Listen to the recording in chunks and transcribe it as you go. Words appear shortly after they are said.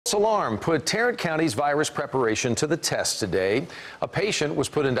Alarm put Tarrant County's virus preparation to the test today. A patient was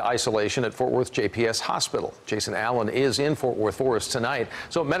put into isolation at Fort Worth JPS Hospital. Jason Allen is in Fort Worth for us tonight.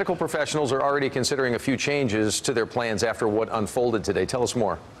 So medical professionals are already considering a few changes to their plans after what unfolded today. Tell us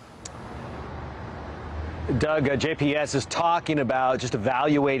more. Doug, JPS is talking about just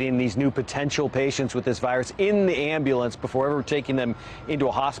evaluating these new potential patients with this virus in the ambulance before ever taking them into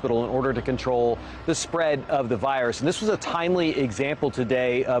a hospital in order to control the spread of the virus. And this was a timely example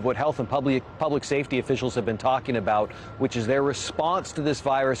today of what health and public safety officials have been talking about, which is their response to this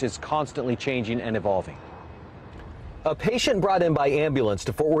virus is constantly changing and evolving. A patient brought in by ambulance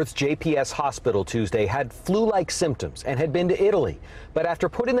to Fort Worth's JPS Hospital Tuesday had flu-like symptoms and had been to Italy. But after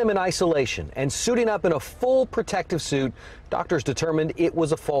putting them in isolation and suiting up in a full protective suit, doctors determined it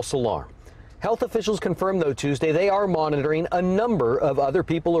was a false alarm. Health officials confirmed, though, Tuesday they are monitoring a number of other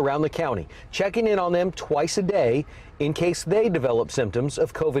people around the county, checking in on them twice a day in case they develop symptoms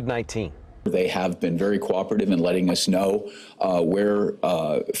of COVID-19. They have been very cooperative in letting us know where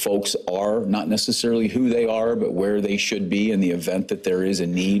folks are, not necessarily who they are, but where they should be in the event that there is a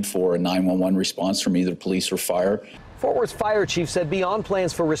need for a 911 response from either police or fire. Fort Worth's fire chief said beyond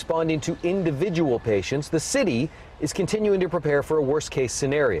plans for responding to individual patients, the city is continuing to prepare for a worst-case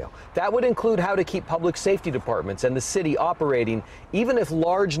scenario. That would include how to keep public safety departments and the city operating, even if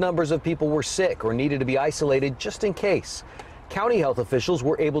large numbers of people were sick or needed to be isolated just in case. County health officials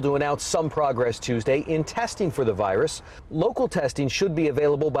were able to announce some progress Tuesday in testing for the virus. Local testing should be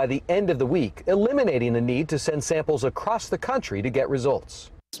available by the end of the week, eliminating the need to send samples across the country to get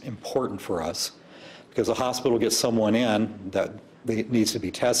results. It's important for us because a hospital gets someone in that needs to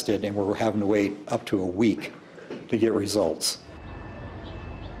be tested, and we're having to wait up to a week to get results.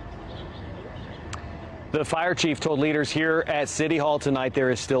 The fire chief told leaders here at City Hall tonight there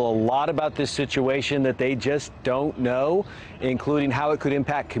is still a lot about this situation that they just don't know, including how it could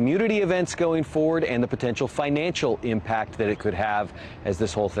impact community events going forward and the potential financial impact that it could have as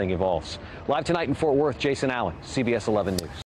this whole thing evolves. Live tonight in Fort Worth, Jason Allen, CBS 11 News.